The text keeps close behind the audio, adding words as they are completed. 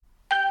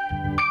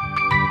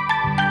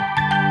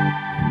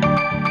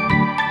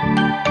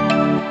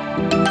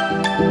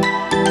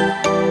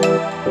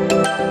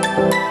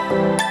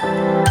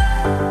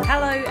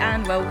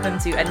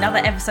to another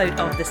episode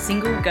of The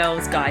Single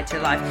Girl's Guide to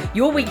Life,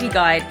 your weekly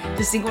guide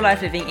to single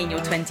life living in your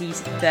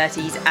 20s,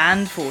 30s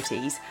and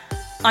 40s.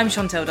 I'm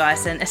Chantel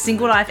Dyson, a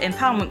single life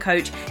empowerment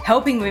coach,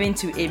 helping women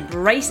to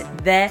embrace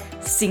their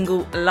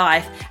single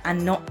life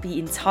and not be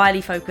entirely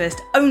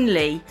focused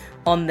only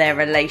on their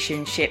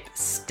relationship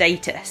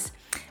status.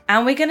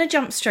 And we're going to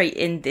jump straight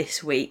in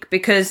this week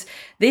because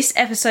this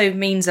episode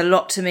means a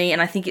lot to me,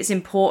 and I think it's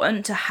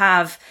important to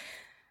have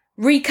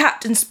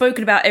recapped and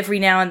spoken about every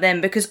now and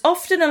then, because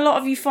often a lot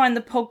of you find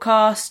the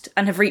podcast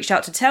and have reached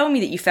out to tell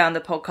me that you found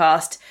the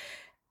podcast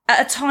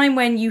at a time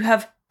when you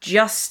have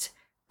just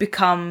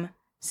become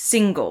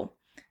single.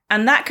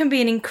 And that can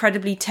be an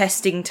incredibly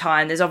testing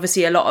time. There's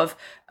obviously a lot of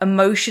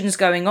emotions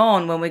going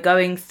on when we're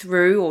going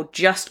through or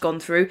just gone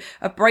through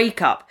a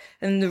breakup.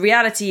 And the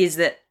reality is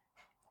that,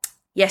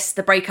 yes,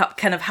 the breakup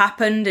can have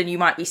happened and you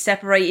might be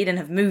separated and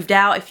have moved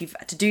out if you've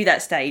had to do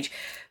that stage.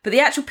 But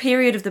the actual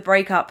period of the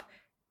breakup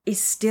is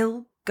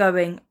still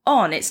going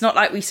on. It's not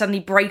like we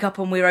suddenly break up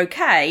and we're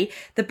okay.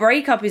 The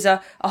breakup is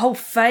a whole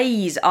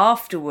phase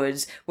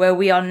afterwards where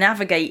we are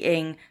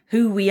navigating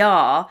who we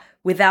are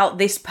without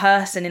this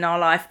person in our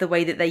life the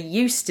way that they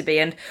used to be.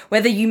 And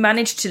whether you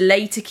manage to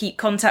later keep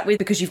contact with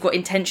because you've got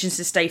intentions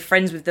to stay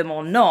friends with them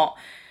or not,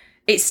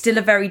 it's still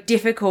a very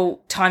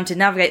difficult time to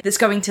navigate that's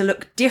going to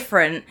look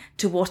different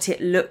to what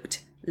it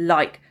looked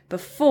like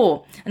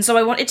before. And so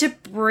I wanted to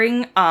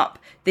bring up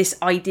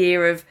this idea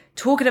of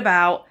talking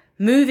about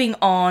moving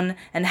on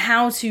and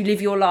how to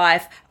live your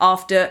life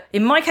after,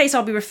 in my case,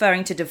 I'll be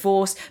referring to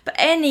divorce, but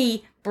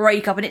any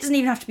breakup, and it doesn't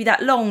even have to be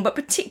that long, but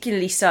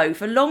particularly so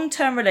for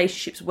long-term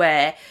relationships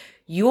where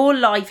your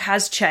life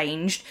has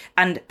changed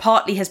and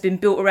partly has been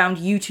built around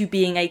you two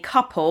being a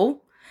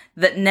couple,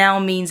 that now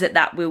means that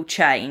that will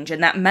change.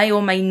 And that may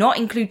or may not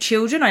include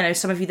children. I know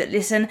some of you that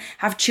listen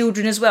have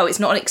children as well. It's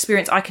not an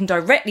experience I can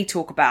directly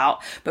talk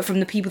about, but from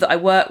the people that I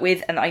work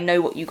with and I know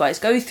what you guys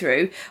go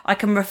through, I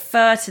can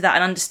refer to that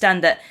and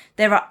understand that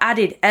there are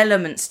added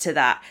elements to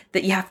that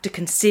you have to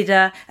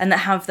consider and that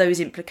have those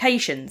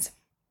implications.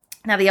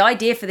 Now, the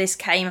idea for this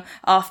came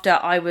after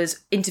I was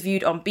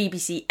interviewed on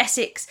BBC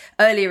Essex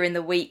earlier in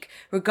the week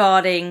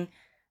regarding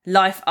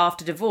life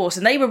after divorce.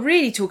 And they were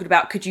really talking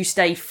about, could you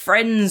stay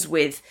friends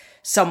with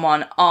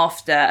someone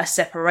after a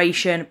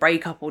separation,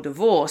 breakup or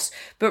divorce?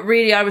 But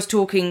really I was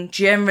talking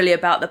generally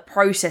about the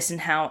process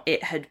and how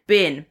it had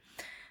been.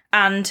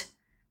 And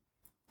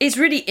it's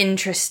really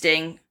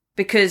interesting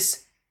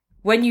because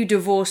when you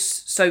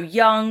divorce so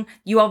young,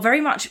 you are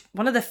very much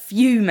one of the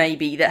few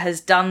maybe that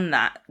has done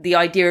that. The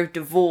idea of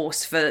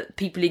divorce for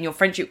people in your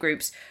friendship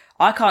groups.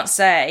 I can't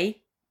say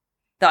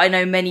that I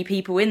know many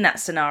people in that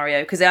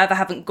scenario because they either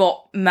haven't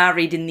got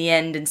married in the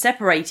end and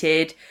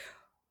separated,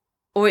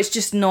 or it's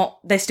just not,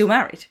 they're still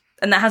married.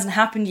 And that hasn't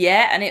happened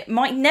yet, and it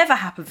might never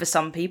happen for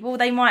some people.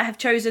 They might have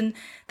chosen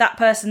that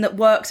person that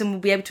works and will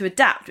be able to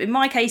adapt. In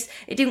my case,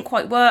 it didn't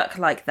quite work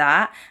like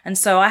that, and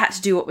so I had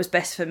to do what was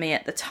best for me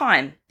at the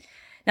time.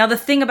 Now, the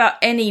thing about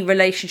any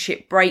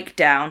relationship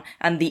breakdown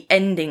and the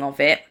ending of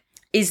it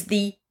is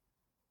the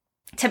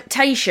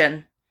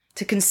temptation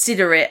to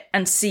consider it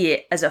and see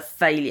it as a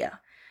failure.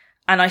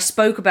 And I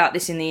spoke about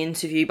this in the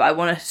interview, but I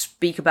want to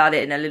speak about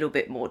it in a little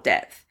bit more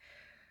depth.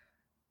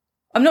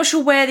 I'm not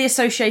sure where the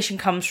association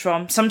comes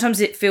from.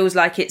 Sometimes it feels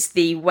like it's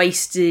the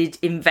wasted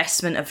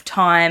investment of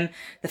time,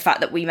 the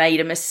fact that we made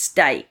a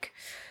mistake.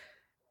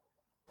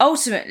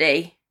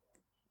 Ultimately,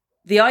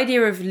 the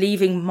idea of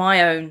leaving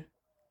my own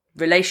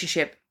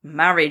relationship,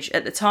 marriage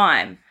at the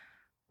time,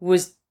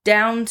 was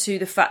down to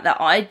the fact that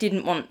I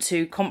didn't want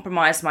to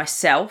compromise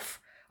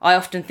myself. I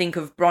often think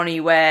of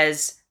Bronnie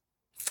Ware's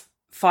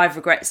 5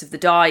 Regrets of the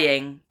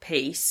Dying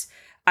piece,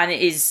 and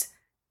it is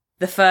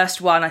the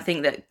first one I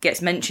think that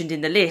gets mentioned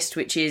in the list,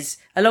 which is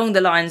along the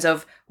lines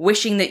of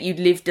wishing that you'd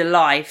lived a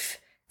life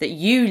that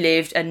you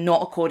lived and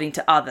not according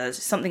to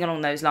others, something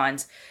along those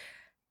lines.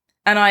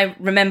 And I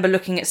remember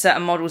looking at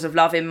certain models of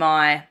love in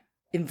my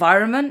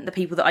environment, the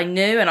people that I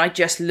knew, and I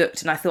just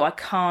looked and I thought, I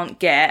can't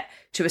get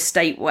to a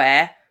state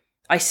where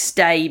I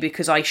stay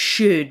because I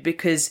should,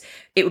 because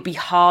it would be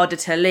harder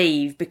to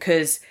leave,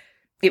 because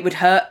it would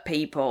hurt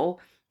people.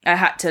 I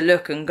had to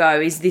look and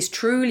go, is this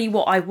truly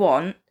what I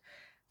want?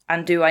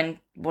 And do I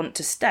want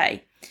to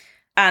stay?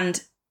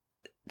 And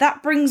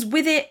that brings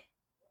with it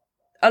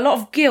a lot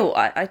of guilt.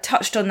 I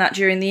touched on that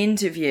during the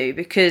interview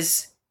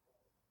because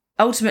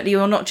ultimately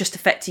you're not just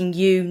affecting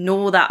you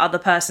nor that other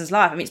person's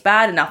life. I mean, it's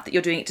bad enough that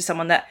you're doing it to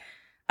someone that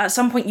at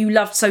some point you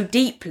loved so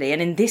deeply. And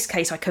in this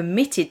case, I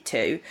committed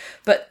to,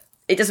 but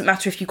it doesn't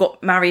matter if you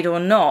got married or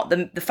not.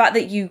 The fact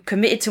that you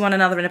committed to one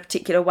another in a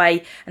particular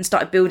way and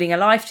started building a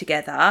life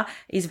together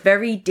is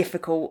very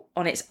difficult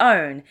on its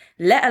own,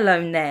 let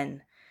alone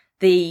then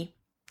the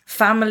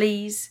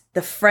families,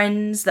 the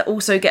friends that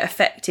also get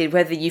affected,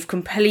 whether you've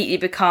completely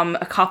become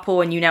a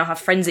couple and you now have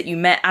friends that you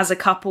met as a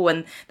couple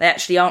and they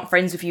actually aren't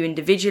friends with you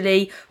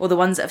individually, or the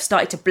ones that have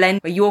started to blend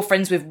where you're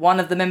friends with one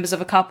of the members of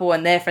a couple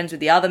and they're friends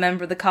with the other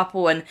member of the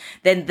couple, and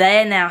then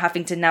they're now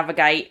having to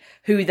navigate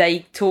who they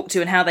talk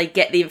to and how they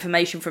get the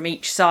information from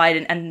each side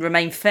and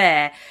remain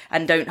fair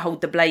and don't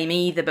hold the blame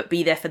either, but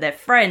be there for their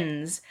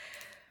friends.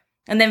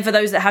 And then for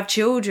those that have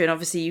children,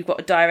 obviously you've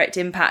got a direct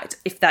impact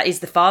if that is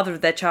the father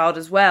of their child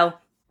as well.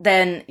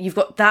 Then you've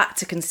got that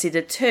to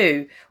consider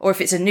too. Or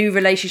if it's a new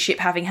relationship,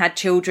 having had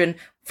children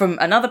from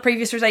another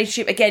previous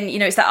relationship, again,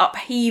 it's that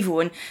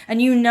upheaval. And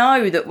you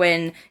know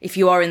that if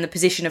you are in the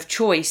position of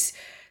choice,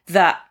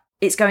 that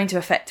it's going to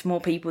affect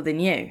more people than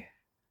you.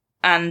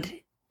 And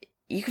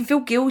you can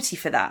feel guilty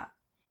for that.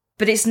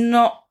 But it's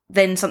not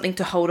then something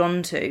to hold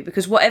on to,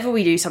 because whatever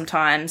we do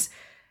sometimes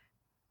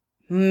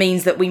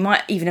means that we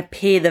might even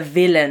appear the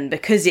villain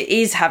because it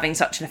is having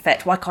such an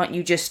effect. Why can't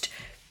you just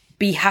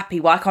be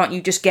happy? Why can't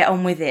you just get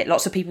on with it?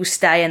 Lots of people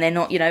stay and they're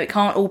not, it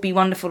can't all be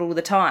wonderful all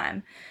the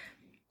time.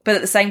 But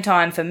at the same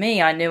time, for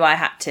me, I knew I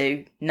had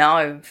to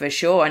know for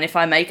sure. And if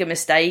I make a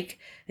mistake,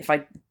 if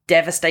I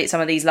devastate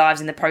some of these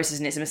lives in the process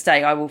and it's a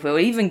mistake, I will feel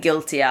even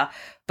guiltier.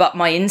 But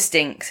my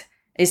instinct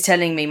is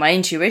telling me, my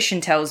intuition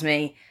tells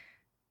me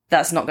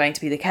that's not going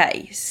to be the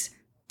case.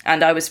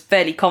 And I was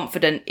fairly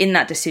confident in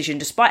that decision,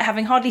 despite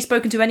having hardly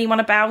spoken to anyone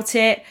about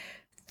it,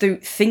 through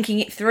thinking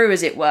it through,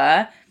 as it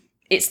were.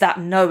 It's that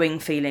knowing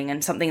feeling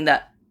and something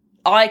that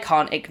I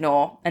can't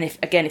ignore. And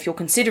if you're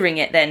considering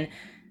it, then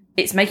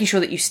it's making sure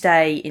that you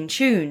stay in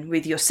tune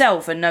with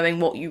yourself and knowing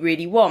what you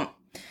really want.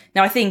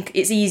 Now, I think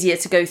it's easier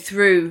to go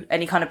through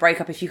any kind of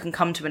breakup if you can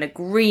come to an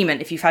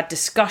agreement, if you've had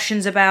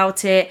discussions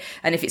about it,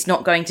 and if it's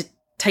not going to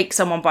take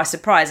someone by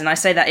surprise. And I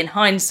say that in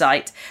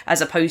hindsight, as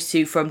opposed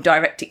to from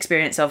direct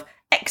experience of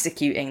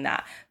executing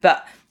that.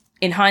 But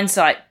in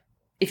hindsight,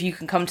 if you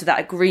can come to that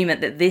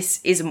agreement that this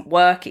isn't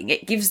working,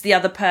 it gives the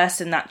other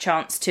person that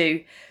chance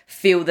to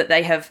feel that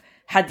they have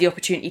had the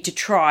opportunity to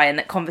try and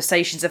that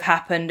conversations have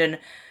happened, and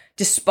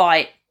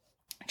despite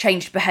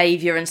changed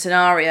behaviour and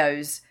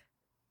scenarios,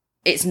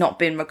 it's not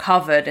been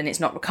recovered and it's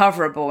not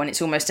recoverable, and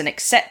it's almost an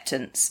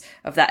acceptance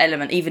of that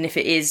element, even if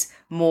it is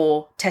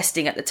more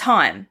testing at the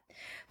time.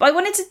 But I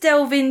wanted to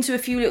delve into a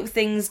few little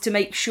things to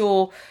make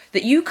sure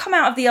that you come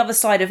out of the other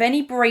side of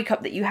any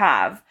breakup that you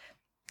have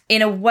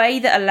in a way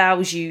that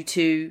allows you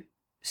to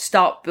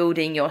start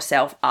building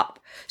yourself up.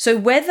 So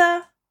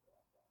whether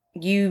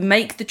you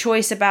make the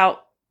choice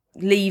about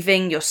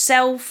leaving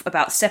yourself,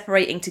 about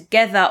separating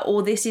together,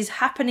 or this is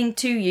happening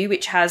to you,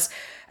 which has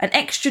an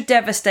extra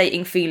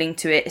devastating feeling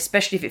to it,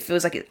 especially if it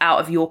feels like it's out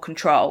of your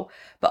control.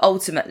 But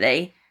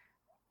ultimately,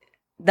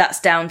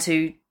 that's down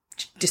to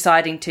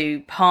deciding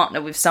to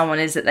partner with someone,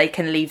 is that they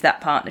can leave that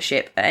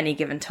partnership at any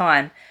given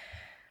time.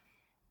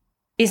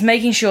 Is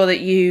making sure that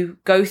you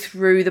go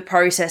through the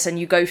process and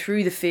you go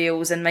through the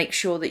feels and make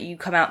sure that you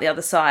come out the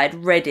other side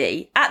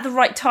ready at the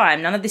right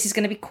time. None of this is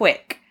going to be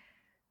quick.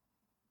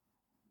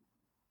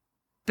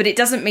 But it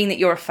doesn't mean that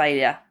you're a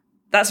failure.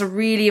 That's a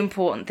really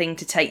important thing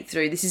to take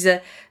through. This is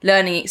a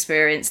learning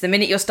experience. The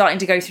minute you're starting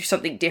to go through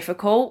something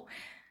difficult,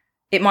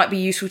 it might be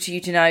useful to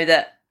you to know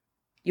that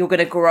you're going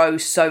to grow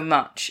so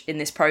much in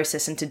this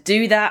process. And to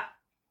do that,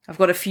 I've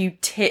got a few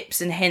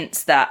tips and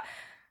hints that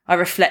I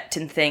reflect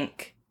and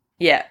think,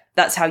 yeah,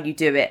 that's how you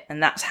do it.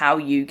 And that's how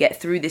you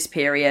get through this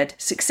period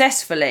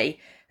successfully.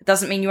 It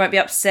doesn't mean you won't be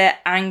upset,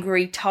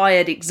 angry,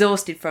 tired,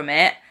 exhausted from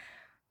it,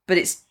 but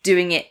it's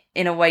doing it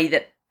in a way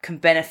that can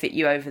benefit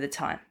you over the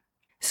time.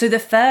 So the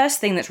first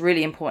thing that's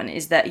really important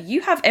is that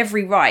you have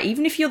every right,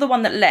 even if you're the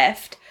one that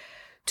left,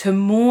 to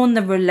mourn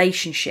the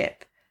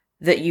relationship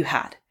that you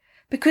had,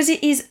 because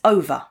it is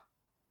over.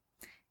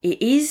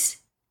 It is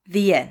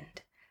the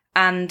end.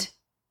 And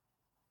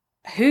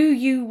who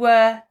you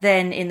were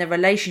then in the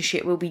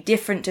relationship will be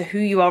different to who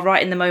you are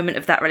right in the moment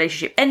of that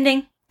relationship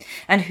ending,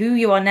 and who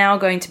you are now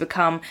going to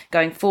become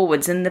going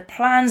forwards. And the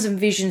plans and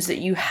visions that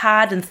you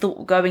had and thought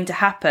were going to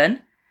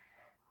happen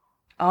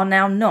are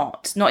now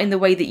not in the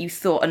way that you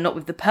thought, and not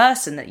with the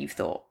person that you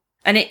thought.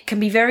 And it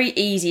can be very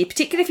easy,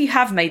 particularly if you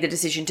have made the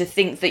decision, to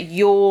think that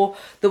you're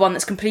the one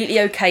that's completely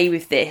okay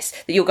with this,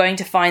 that you're going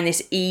to find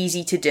this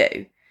easy to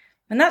do.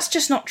 And that's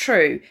just not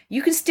true.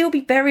 You can still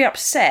be very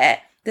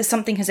upset that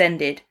something has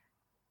ended.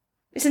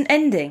 It's an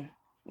ending.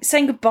 It's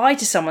saying goodbye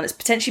to someone that's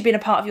potentially been a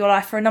part of your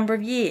life for a number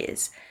of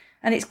years.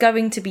 And it's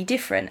going to be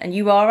different. And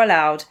you are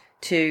allowed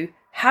to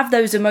have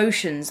those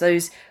emotions,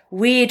 those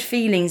weird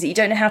feelings that you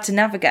don't know how to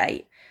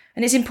navigate.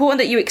 And it's important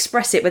that you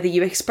express it, whether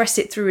you express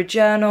it through a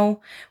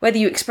journal, whether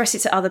you express it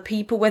to other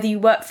people, whether you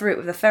work through it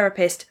with a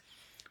therapist,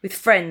 with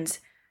friends.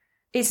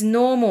 It's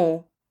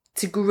normal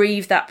to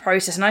grieve that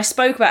process. And I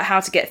spoke about how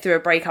to get through a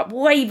breakup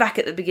way back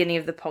at the beginning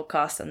of the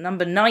podcast, on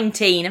number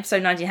 19,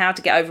 episode 19, how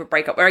to get over a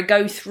breakup, where I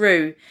go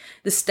through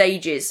the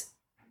stages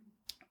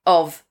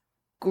of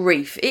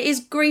grief. It is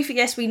grief,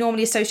 yes, we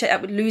normally associate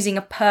that with losing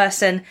a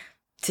person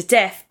to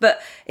death.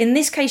 But in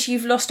this case,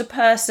 you've lost a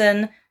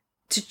person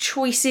to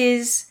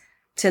choices,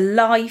 to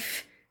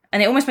life,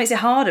 And it almost makes it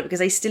harder because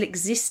they still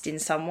exist in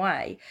some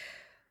way.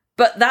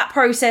 But that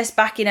process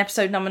back in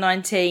episode number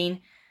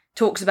 19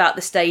 talks about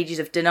the stages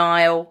of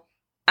denial,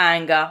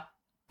 anger,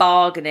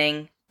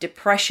 bargaining,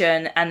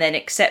 depression, and then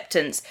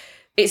acceptance.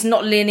 It's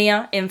not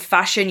linear in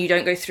fashion. You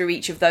don't go through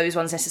each of those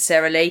ones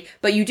necessarily,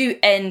 but you do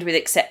end with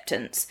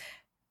acceptance.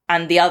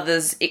 And the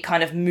others, it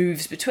kind of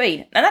moves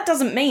between. And that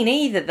doesn't mean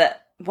either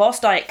that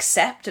whilst I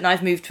accept and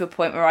I've moved to a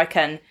point where I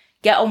can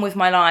get on with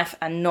my life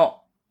and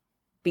not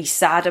be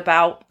sad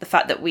about the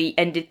fact that we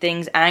ended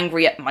things,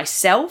 angry at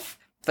myself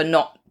for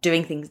not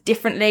doing things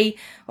differently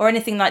or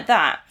anything like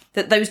that,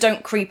 that those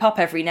don't creep up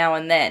every now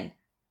and then.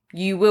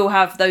 You will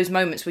have those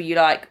moments where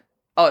you're like,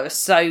 oh, it's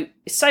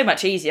so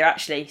much easier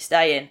actually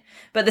staying.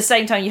 But at the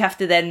same time, you have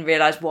to then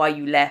realise why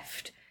you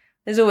left.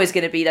 There's always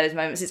going to be those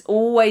moments. It's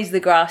always the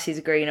grass is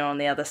greener on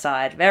the other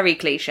side. Very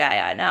cliche,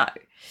 I know.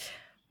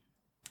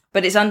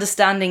 But it's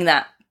understanding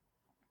that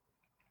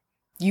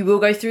you will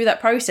go through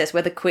that process,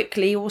 whether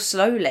quickly or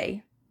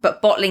slowly.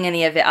 But bottling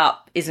any of it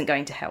up isn't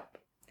going to help.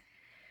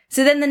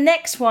 So then the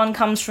next one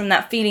comes from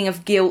that feeling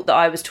of guilt that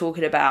I was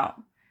talking about.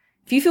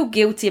 If you feel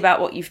guilty about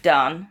what you've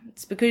done,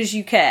 it's because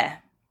you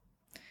care.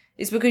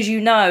 It's because you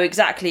know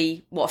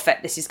exactly what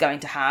effect this is going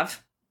to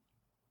have.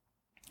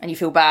 And you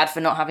feel bad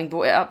for not having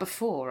brought it up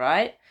before,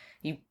 right?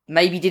 You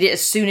maybe did it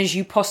as soon as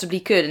you possibly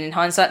could. And in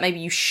hindsight, maybe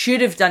you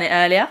should have done it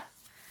earlier.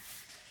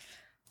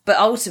 But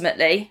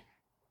ultimately,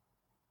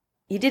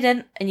 you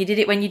didn't. And you did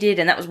it when you did.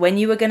 And that was when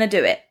you were going to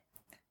do it.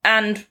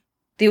 And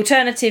the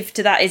alternative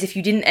to that is if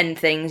you didn't end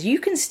things, you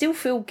can still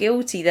feel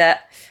guilty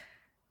that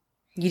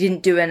you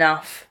didn't do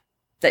enough.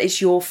 That it's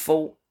your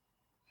fault.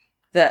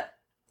 That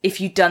if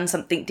you'd done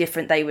something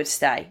different, they would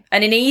stay.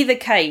 And in either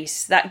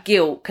case, that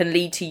guilt can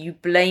lead to you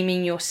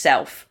blaming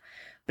yourself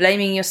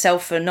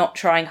for not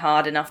trying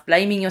hard enough,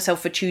 blaming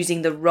yourself for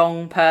choosing the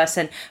wrong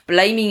person,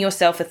 blaming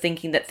yourself for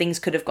thinking that things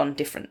could have gone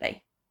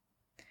differently.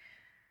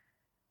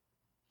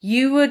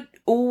 You would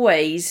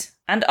always,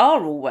 and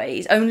are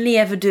always, only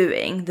ever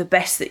doing the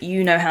best that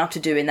you know how to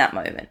do in that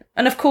moment.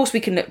 And of course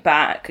we can look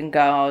back and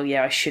go, oh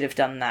yeah, I should have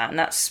done that. And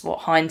that's what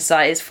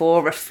hindsight is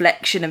for,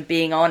 reflection and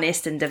being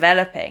honest and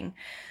developing.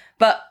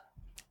 But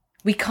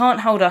we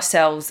can't hold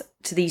ourselves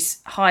to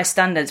these high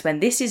standards when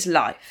this is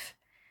life.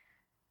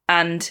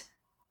 And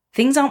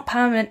things aren't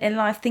permanent in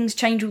life. Things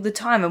change all the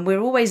time. And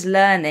we're always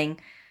learning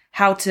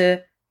how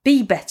to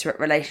be better at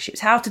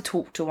relationships, how to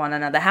talk to one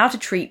another, how to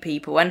treat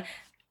people, and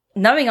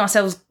knowing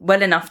ourselves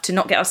well enough to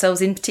not get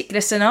ourselves in particular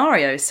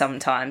scenarios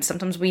sometimes.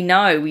 Sometimes we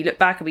know, we look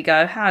back and we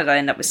go, how did I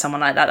end up with someone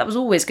like that? That was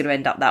always going to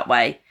end up that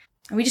way.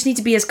 And we just need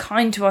to be as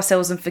kind to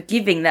ourselves and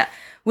forgiving that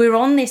we're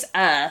on this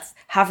earth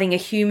having a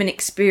human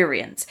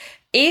experience.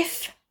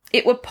 If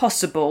it were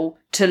possible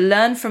to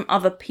learn from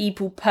other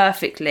people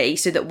perfectly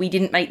so that we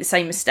didn't make the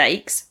same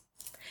mistakes,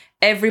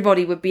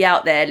 everybody would be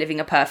out there living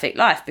a perfect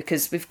life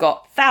because we've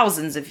got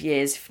thousands of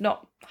years, if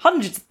not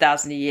hundreds of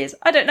thousands of years.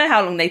 I don't know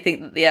how long they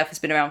think that the earth has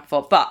been around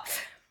for,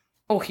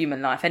 or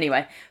human life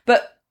anyway.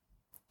 But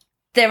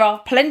there are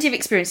plenty of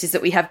experiences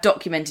that we have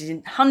documented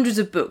in hundreds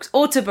of books,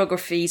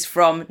 autobiographies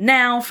from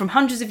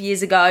hundreds of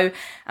years ago,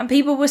 and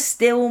people were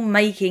still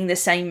making the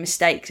same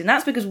mistakes. And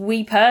that's because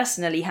we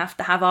personally have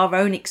to have our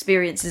own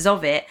experiences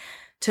of it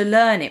to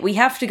learn it. We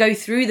have to go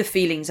through the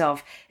feelings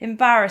of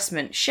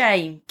embarrassment,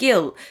 shame,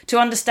 guilt to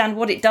understand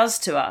what it does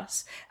to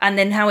us and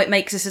then how it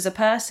makes us as a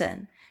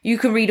person. You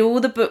can read all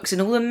the books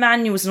and all the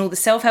manuals and all the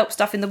self-help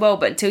stuff in the world,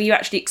 but until you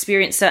actually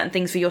experience certain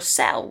things for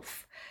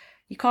yourself,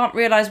 you can't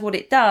realise what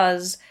it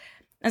does.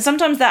 And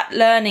sometimes that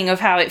learning of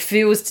how it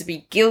feels to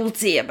be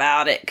guilty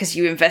about it because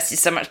you invested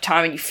so much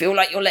time and you feel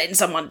like you're letting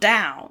someone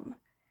down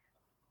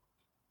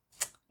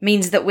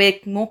means that we're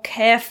more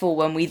careful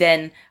when we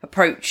then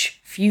approach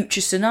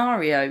future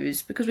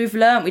scenarios because we've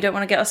learned we don't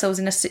want to get ourselves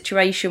in a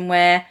situation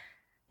where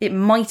it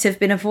might have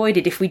been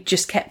avoided if we'd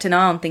just kept an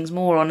eye on things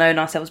more or known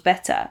ourselves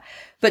better.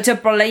 But to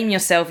blame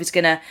yourself is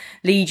going to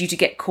lead you to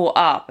get caught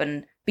up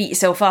and beat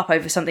yourself up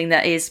over something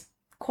that is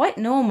quite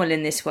normal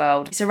in this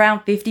world. It's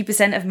around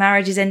 50% of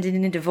marriages ending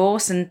in a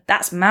divorce, and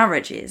that's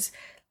marriages.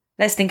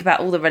 Let's think about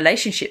all the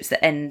relationships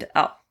that end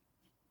up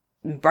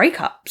in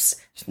breakups.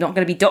 It's not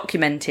going to be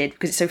documented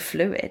because it's so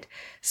fluid.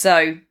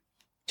 So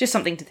just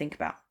something to think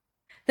about.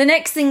 The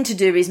next thing to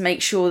do is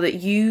make sure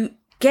that you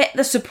get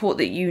the support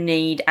that you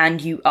need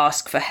and you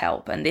ask for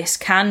help. And this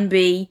can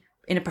be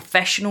in a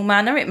professional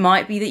manner. It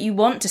might be that you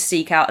want to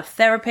seek out a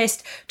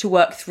therapist to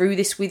work through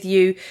this with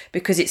you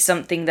because it's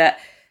something that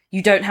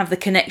you don't have the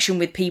connection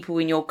with people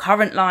in your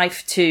current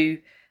life to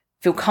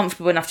feel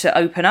comfortable enough to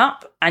open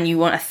up, and you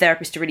want a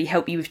therapist to really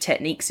help you with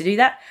techniques to do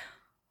that.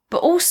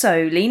 But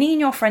also, leaning on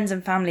your friends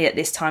and family at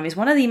this time is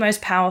one of the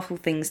most powerful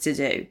things to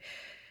do.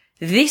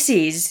 This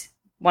is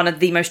one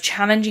of the most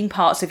challenging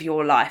parts of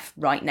your life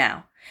right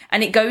now.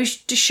 And it goes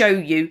to show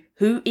you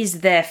who is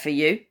there for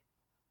you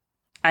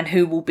and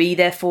who will be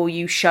there for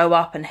you, show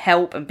up and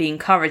help and be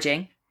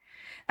encouraging.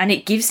 And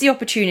it gives the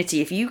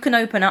opportunity, if you can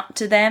open up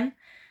to them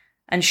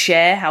and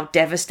share how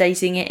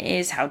devastating it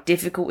is, how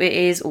difficult it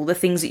is, all the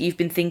things that you've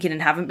been thinking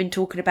and haven't been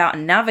talking about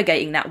and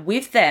navigating that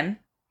with them,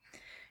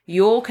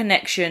 your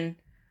connection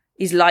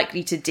is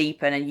likely to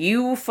deepen. And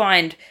you will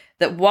find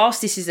that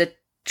whilst this is a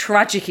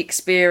tragic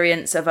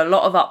experience of a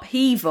lot of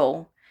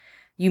upheaval,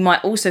 you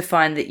might also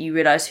find that you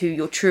realise who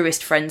your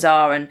truest friends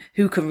are and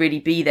who can really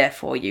be there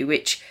for you,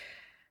 which,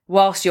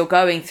 whilst you're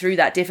going through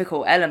that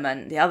difficult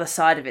element, the other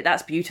side of it,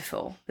 that's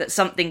beautiful. That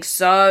something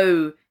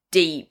so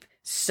deep,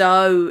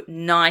 so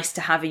nice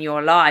to have in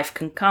your life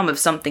can come of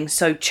something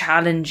so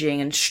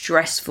challenging and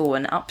stressful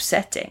and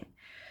upsetting.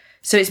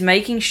 So it's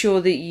making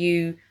sure that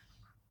you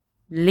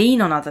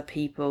lean on other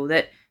people,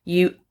 that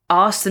you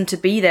ask them to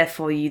be there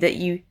for you, that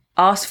you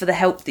ask for the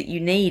help that you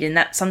need. And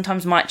that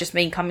sometimes might just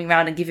mean coming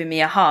round and giving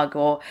me a hug,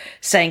 or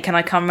saying, can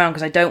I come round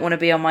because I don't want to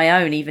be on my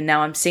own, even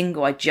now I'm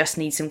single, I just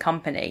need some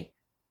company.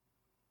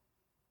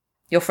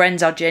 Your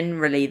friends are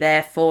generally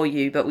there for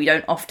you, but we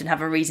don't often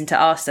have a reason to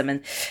ask them.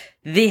 And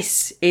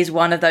this is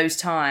one of those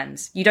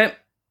times. You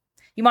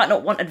might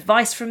not want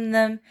advice from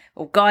them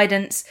or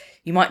guidance.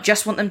 You might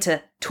just want them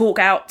to talk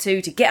out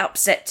to get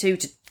upset to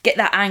get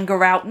that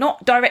anger out,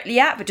 not directly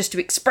at, but just to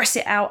express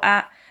it out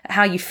at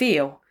how you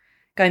feel.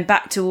 Going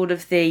back to all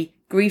of the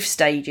grief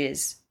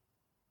stages.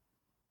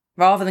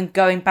 Rather than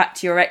going back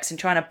to your ex and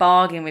trying to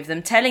bargain with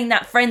them, telling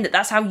that friend that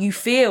that's how you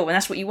feel and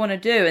that's what you want to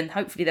do, and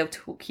hopefully they'll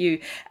talk you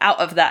out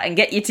of that and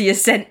get you to your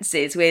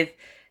senses with,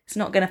 it's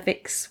not going to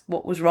fix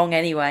what was wrong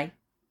anyway.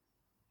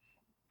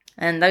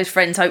 And those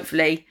friends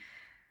hopefully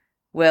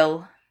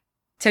will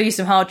tell you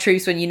some hard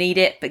truths when you need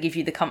it, but give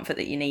you the comfort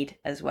that you need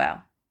as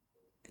well.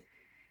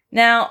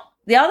 Now,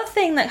 the other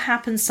thing that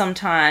happens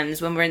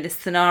sometimes when we're in this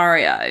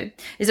scenario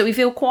is that we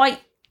feel quite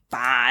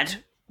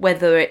bad,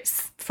 whether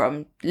it's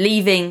from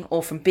leaving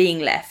or from being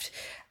left.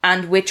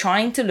 And we're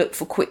trying to look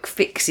for quick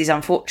fixes,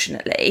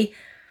 unfortunately,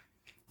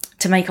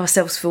 to make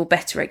ourselves feel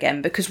better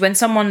again. Because when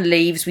someone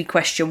leaves, we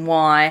question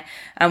why,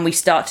 and we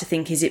start to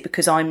think, is it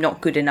because I'm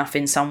not good enough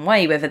in some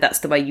way? Whether that's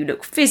the way you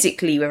look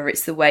physically, whether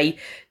it's the way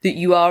that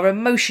you are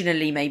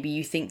emotionally. Maybe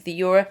you think that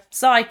you're a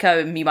psycho,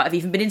 and you might have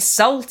even been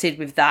insulted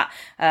with that.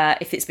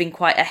 If it's been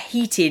quite a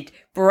heated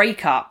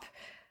breakup,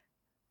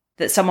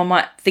 that someone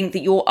might think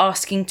that you're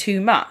asking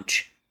too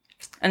much.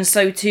 And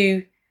so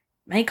to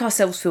make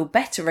ourselves feel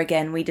better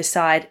again, we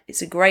decide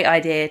it's a great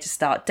idea to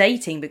start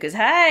dating because,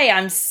 hey,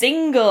 I'm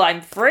single,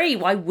 I'm free.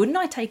 Why wouldn't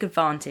I take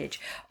advantage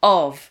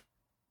of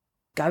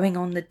going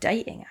on the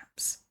dating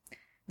apps?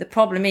 The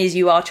problem is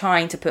you are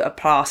trying to put a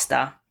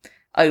plaster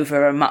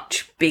over a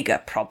much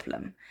bigger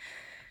problem.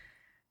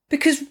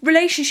 Because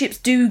relationships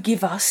do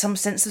give us some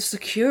sense of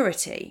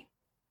security.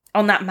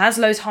 On that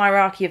Maslow's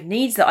hierarchy of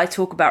needs that I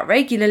talk about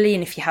regularly,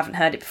 and if you haven't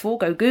heard it before,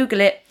 go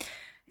Google it.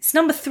 It's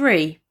number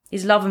 3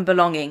 is love and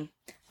belonging.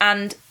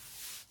 And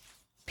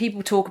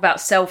people talk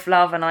about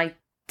self-love, and I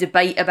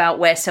debate about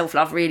where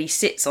self-love really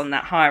sits on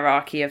that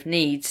hierarchy of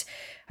needs.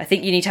 I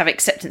think you need to have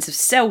acceptance of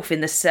self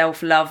in the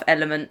self-love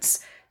elements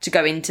to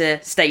go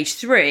into stage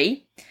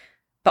 3.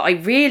 But I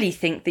really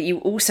think that you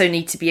also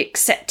need to be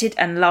accepted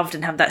and loved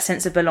and have that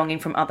sense of belonging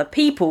from other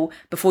people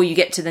before you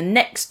get to the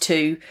next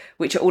 2,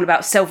 which are all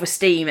about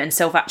self-esteem and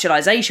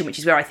self-actualization, which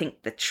is where I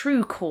think the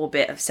true core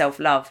bit of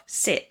self-love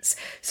sits.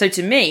 So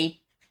to me,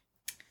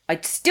 I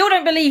still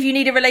don't believe you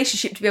need a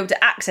relationship to be able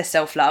to access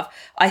self-love.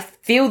 I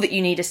feel that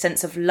you need a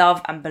sense of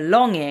love and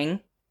belonging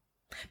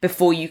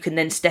before you can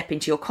then step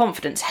into your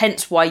confidence,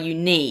 hence why you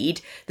need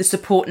the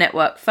support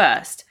network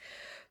first.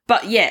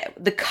 But yeah,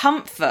 the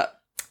comfort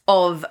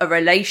of a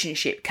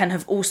relationship can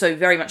have also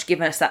very much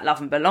given us that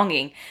love and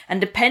belonging. And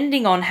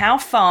depending on how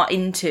far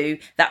into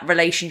that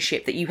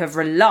relationship that you have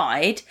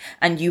relied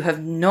and you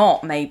have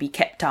not maybe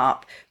kept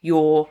up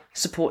your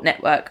support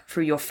network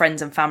through your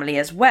friends and family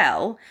as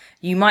well,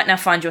 you might now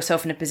find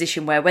yourself in a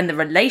position where when the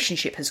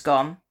relationship has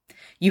gone,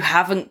 you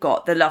haven't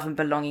got the love and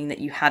belonging that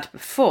you had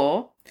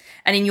before.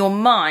 And in your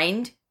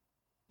mind,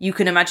 you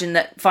can imagine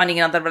that finding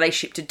another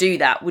relationship to do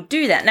that would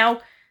do that.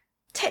 Now,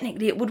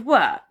 technically it would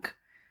work.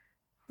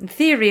 In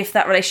theory, if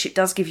that relationship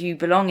does give you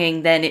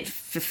belonging, then it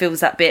fulfills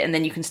that bit and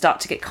then you can start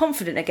to get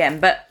confident again.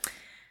 But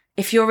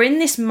if you're in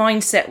this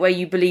mindset where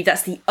you believe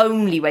that's the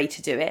only way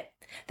to do it,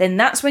 then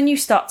that's when you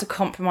start to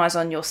compromise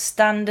on your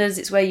standards.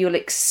 It's where you'll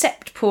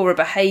accept poorer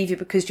behaviour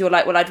because you're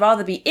like, well, I'd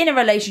rather be in a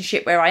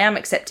relationship where I am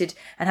accepted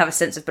and have a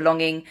sense of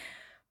belonging,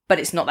 but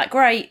it's not that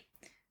great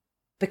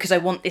because I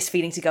want this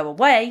feeling to go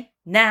away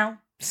now,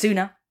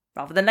 sooner,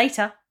 rather than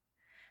later.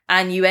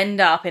 And you end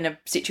up in a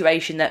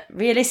situation that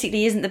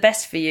realistically isn't the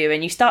best for you,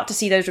 and you start to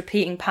see those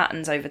repeating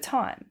patterns over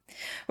time.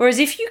 Whereas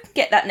if you can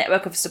get that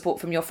network of support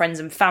from your friends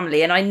and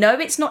family, and I know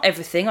it's not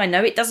everything, I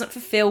know it doesn't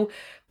fulfill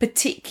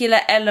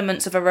particular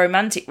elements of a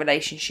romantic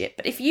relationship,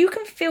 but if you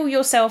can fill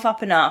yourself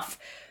up enough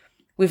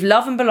with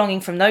love and belonging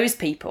from those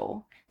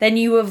people, then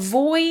you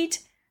avoid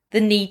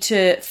the need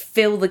to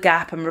fill the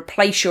gap and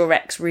replace your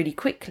ex really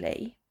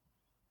quickly.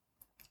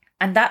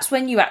 And that's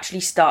when you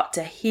actually start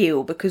to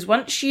heal, because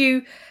once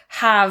you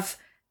have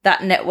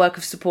that network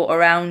of support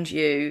around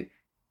you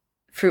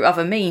through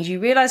other means, you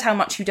realise how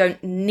much you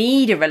don't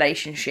need a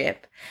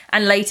relationship.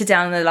 And later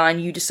down the line,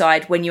 you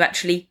decide when you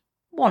actually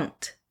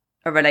want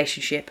a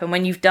relationship. And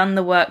when you've done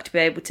the work to be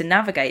able to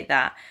navigate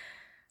that,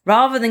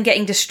 Rather than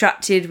getting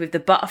distracted with the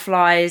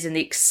butterflies and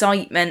the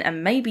excitement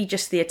and maybe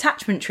just the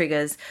attachment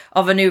triggers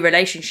of a new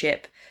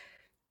relationship,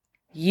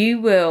 you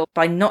will,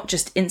 by not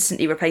just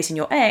instantly replacing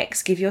your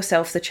ex, give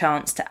yourself the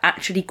chance to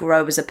actually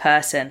grow as a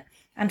person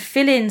and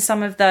fill in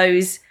some of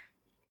those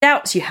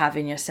doubts you have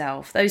in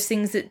yourself, those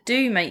things that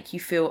do make you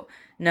feel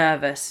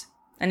nervous.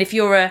 And if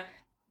you're a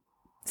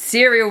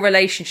serial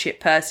relationship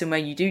person where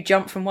you do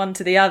jump from one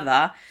to the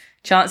other,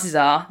 chances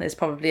are there's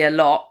probably a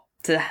lot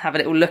to have a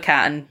little look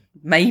at and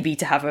maybe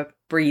to have a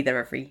breather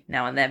every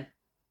now and then.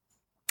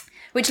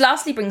 Which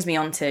lastly brings me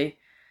on to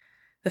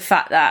the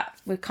fact that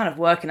we're kind of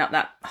working up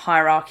that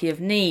hierarchy of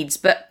needs,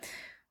 but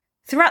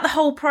throughout the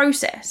whole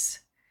process,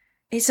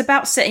 it's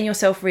about setting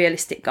yourself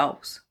realistic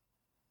goals.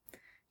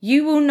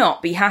 You will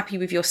not be happy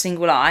with your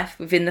single life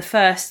within the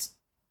first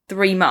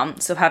 3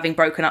 months of having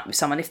broken up with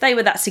someone if they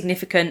were that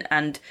significant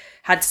and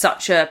had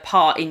such a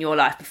part in your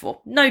life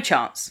before. No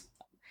chance.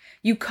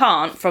 You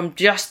can't, from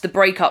just the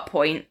breakup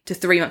point to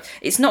 3 months.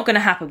 It's not going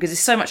to happen because there's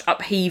so much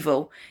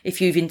upheaval if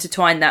you've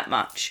intertwined that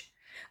much.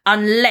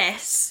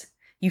 Unless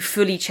you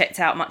fully checked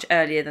out much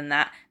earlier than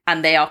that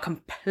and they are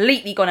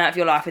completely gone out of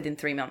your life within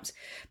 3 months.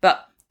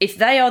 But if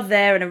they are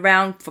there and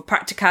around for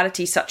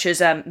practicalities such as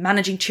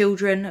managing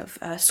children, of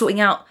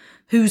sorting out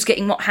who's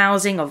getting what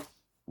housing, of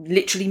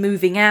literally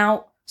moving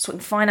out,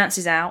 sorting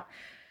finances out.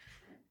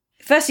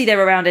 Firstly,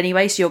 they're around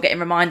anyway, so you're getting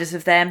reminders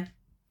of them.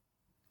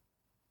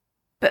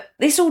 But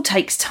this all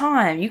takes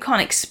time. You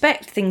can't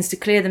expect things to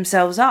clear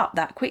themselves up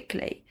that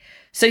quickly.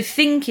 So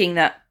thinking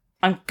that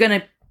I'm going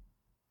to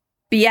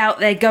be out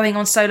there going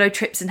on solo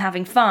trips and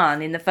having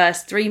fun in the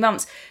first 3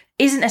 months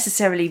isn't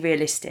necessarily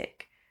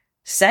realistic.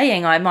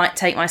 Saying I might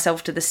take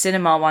myself to the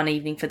cinema one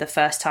evening for the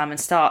first time and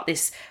start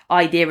this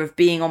idea of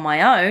being on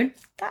my own,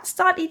 that's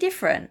slightly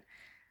different.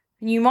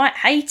 And you might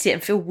hate it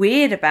and feel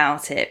weird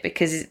about it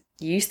because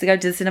you used to go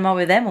to the cinema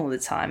with them all the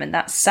time, and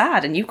that's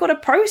sad, and you've got to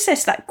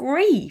process that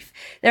grief.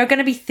 There are going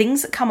to be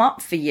things that come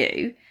up for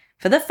you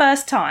for the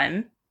first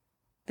time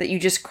that you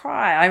just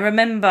cry. I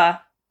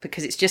remember,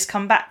 because it's just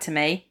come back to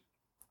me,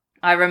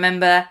 I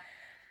remember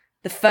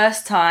the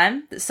first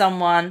time that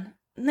someone,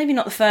 maybe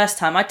not the first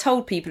time, I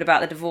told people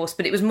about the divorce,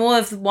 but it was more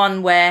of the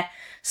one where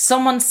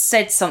someone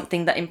said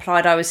something that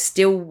implied I was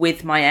still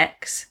with my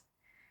ex,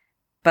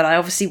 but I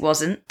obviously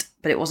wasn't,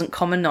 but it wasn't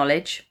common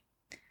knowledge.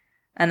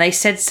 And they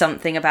said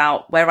something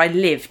about where I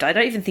lived. I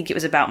don't even think it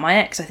was about my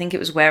ex. I think it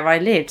was where I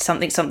lived.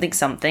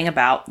 Something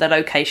about the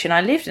location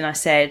I lived. And I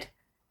said,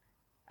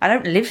 I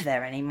don't live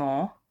there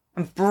anymore.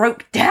 And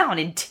broke down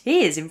in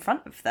tears in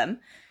front of them.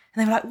 And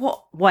they were like,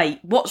 what? Wait,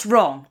 what's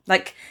wrong?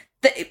 Like,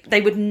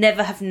 they would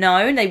never have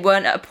known. They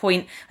weren't at a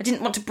point. I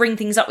didn't want to bring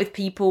things up with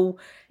people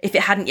if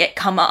it hadn't yet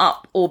come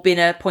up or been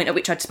a point at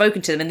which I'd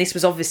spoken to them. And this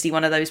was obviously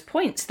one of those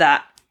points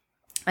that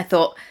I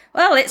thought,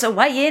 well, it's a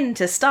way in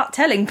to start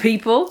telling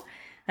people.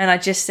 And I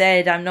just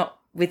said, I'm not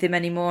with him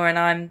anymore and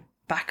I'm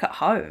back at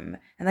home.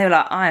 And they were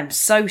like, I am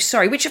so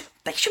sorry, which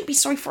they shouldn't be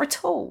sorry for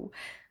at all.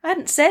 I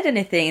hadn't said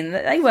anything.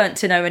 They weren't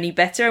to know any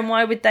better. And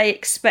why would they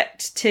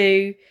expect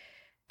to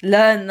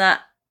learn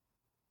that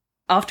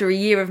after a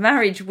year of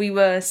marriage we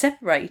were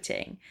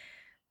separating?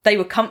 They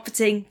were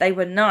comforting. They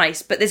were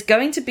nice. But there's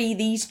going to be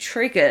these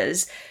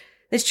triggers.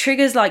 There's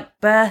triggers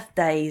like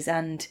birthdays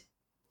and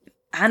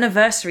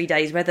anniversary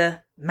days,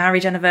 whether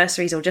marriage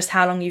anniversaries or just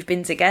how long you've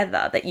been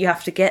together, that you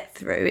have to get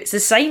through. It's the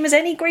same as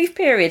any grief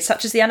period,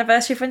 such as the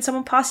anniversary of when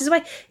someone passes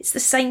away. It's the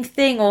same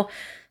thing, or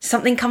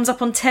something comes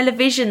up on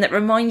television that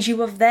reminds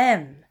you of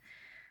them.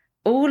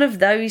 All of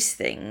those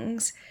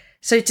things.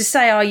 So to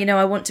say,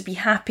 I want to be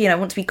happy and I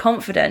want to be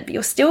confident, but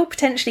you're still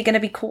potentially going to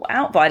be caught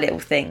out by little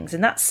things,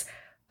 and that's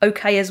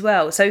okay as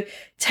well. So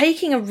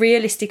taking a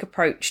realistic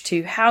approach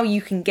to how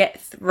you can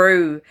get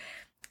through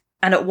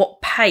and at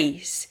what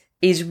pace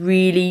is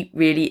really,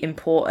 really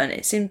important.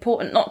 It's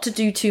important not to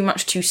do too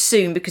much too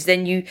soon, because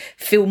then you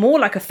feel more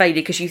like a failure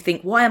because you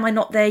think, why am I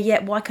not there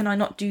yet? Why can I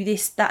not do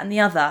this, that and the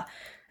other?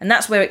 And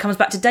that's where it comes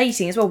back to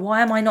dating as well.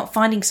 Why am I not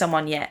finding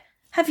someone yet?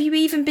 Have you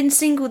even been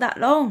single that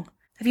long?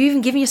 Have you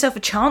even given yourself a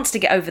chance to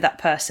get over that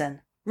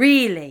person?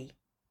 Really?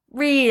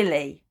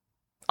 Really?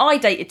 I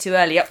dated too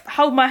early.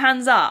 Hold my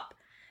hands up.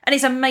 And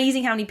it's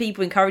amazing how many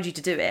people encourage you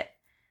to do it.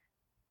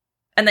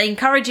 And they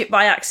encourage it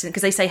by accident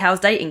because they say, how's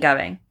dating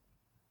going?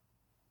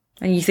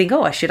 And you think,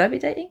 should I be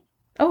dating?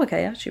 Oh,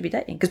 okay, I should be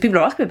dating. Because people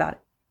are asking me about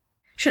it.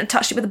 Shouldn't have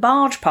touched it with a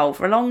barge pole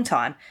for a long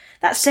time.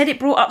 That said, it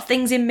brought up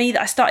things in me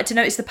that I started to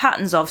notice the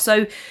patterns of.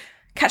 So,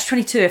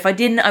 catch-22, if I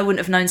didn't, I wouldn't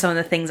have known some of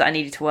the things that I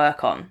needed to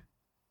work on.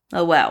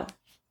 Oh well.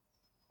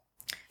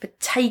 But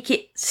take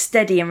it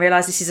steady and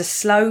realise this is a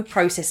slow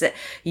process that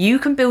you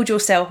can build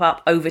yourself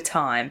up over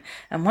time.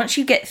 And once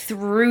you get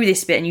through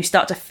this bit and you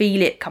start to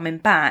feel it coming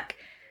back,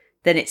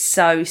 then it's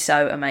so,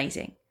 so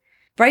amazing.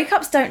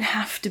 Breakups don't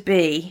have to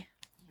be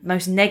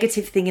most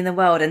negative thing in the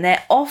world, and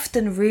they're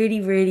often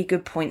really, really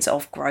good points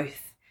of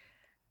growth.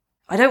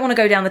 I don't want to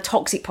go down the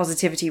toxic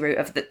positivity route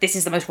of that this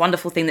is the most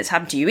wonderful thing that's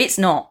happened to you. It's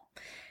not.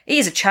 It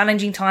is a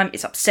challenging time,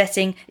 it's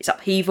upsetting, it's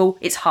upheaval,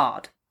 it's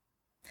hard.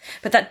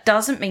 But that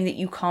doesn't mean that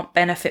you can't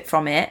benefit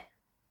from it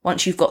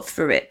once you've got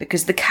through it,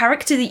 because the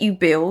character that you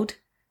build,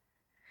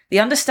 the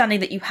understanding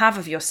that you have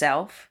of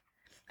yourself,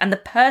 and the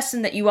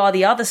person that you are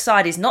the other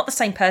side is not the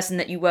same person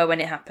that you were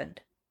when it happened.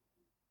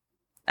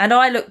 And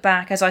I look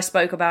back, as I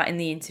spoke about in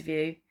the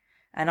interview,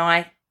 and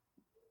I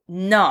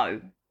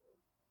know,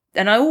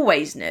 and I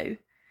always knew,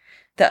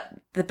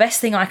 that the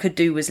best thing I could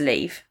do was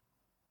leave,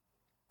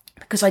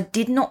 because I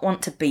did not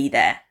want to be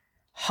there,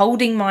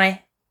 holding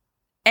my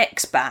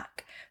ex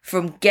back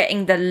from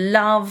getting the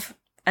love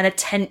and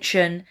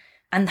attention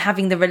and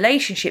having the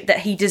relationship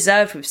that he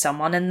deserved with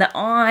someone, and that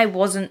I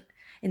wasn't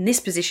in this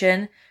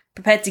position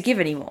prepared to give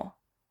anymore.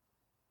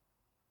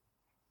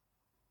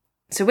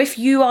 So if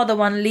you are the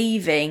one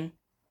leaving,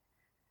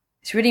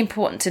 it's really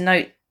important to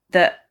note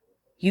that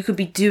you could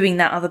be doing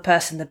that other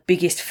person the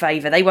biggest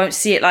favour. They won't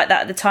see it like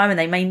that at the time, and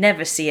they may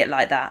never see it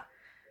like that.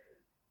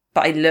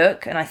 But I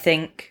look and I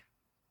think,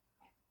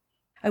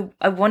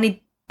 I wanted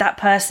that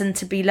person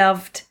to be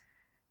loved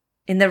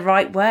in the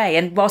right way.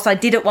 And whilst I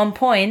did at one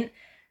point,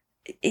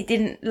 it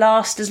didn't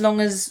last as long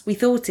as we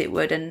thought it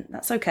would, and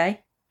that's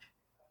okay.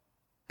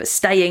 But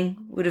staying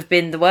would have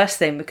been the worst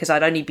thing, because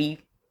I'd only be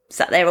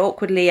sat there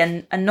awkwardly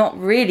and not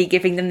really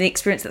giving them the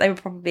experience that they were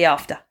probably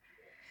after.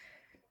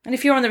 And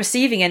if you're on the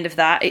receiving end of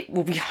that, it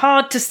will be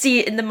hard to see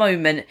it in the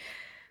moment.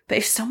 But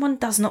if someone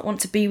does not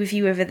want to be with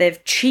you, whether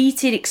they've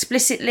cheated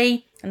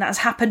explicitly and that has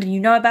happened and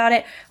you know about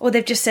it, or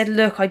they've just said,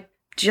 look, I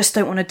just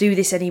don't want to do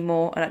this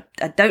anymore, and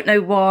I don't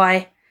know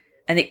why,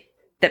 and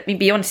let me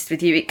be honest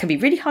with you, it can be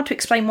really hard to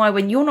explain why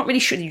when you're not really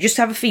sure. You just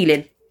have a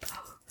feeling.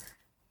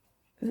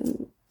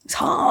 It's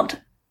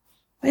hard.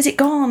 Where's it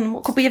gone?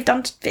 What could we have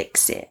done to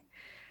fix it?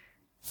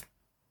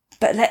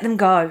 But let them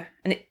go.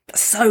 And it's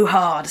so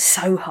hard,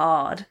 so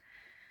hard.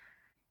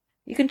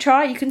 You can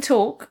try, you can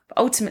talk, but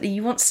ultimately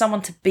you want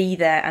someone to be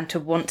there and to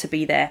want to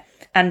be there.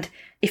 And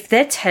if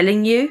they're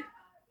telling you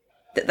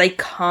that they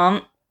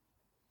can't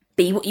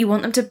be what you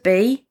want them to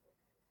be,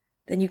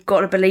 then you've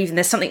got to believe. And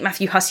there's something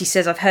Matthew Hussey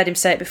says, I've heard him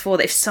say it before,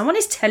 that if someone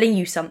is telling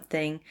you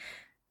something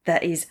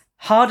that is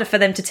harder for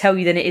them to tell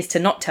you than it is to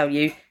not tell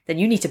you, then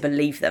you need to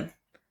believe them.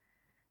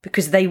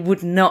 Because they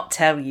would not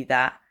tell you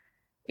that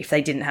if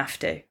they didn't have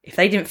to. If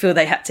they didn't feel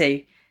they had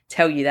to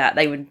tell you that,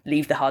 they would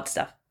leave the hard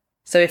stuff.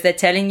 So if they're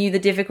telling you the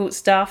difficult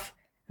stuff,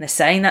 and they're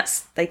saying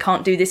they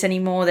can't do this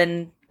anymore,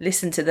 then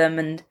listen to them.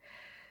 And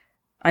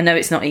I know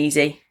it's not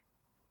easy,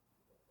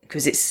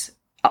 because it's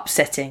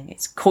upsetting.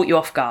 It's caught you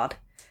off guard.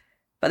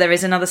 But there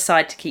is another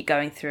side to keep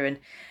going through. And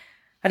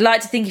I'd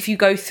like to think if you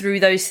go through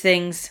those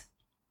things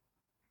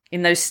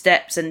in those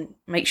steps and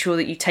make sure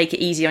that you take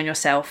it easy on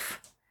yourself,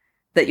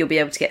 that you'll be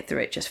able to get through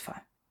it just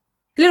fine.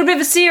 A little bit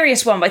of a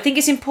serious one, but I think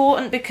it's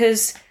important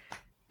because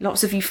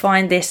lots of you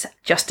find this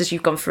just as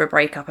you've gone through a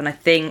breakup, and I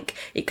think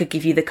it could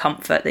give you the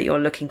comfort that you're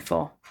looking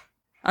for.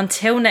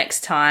 Until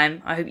next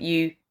time, I hope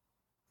you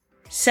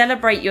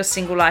celebrate your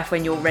single life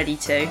when you're ready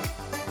to,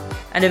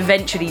 and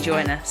eventually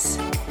join us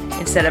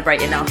in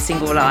celebrating our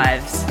single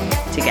lives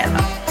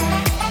together.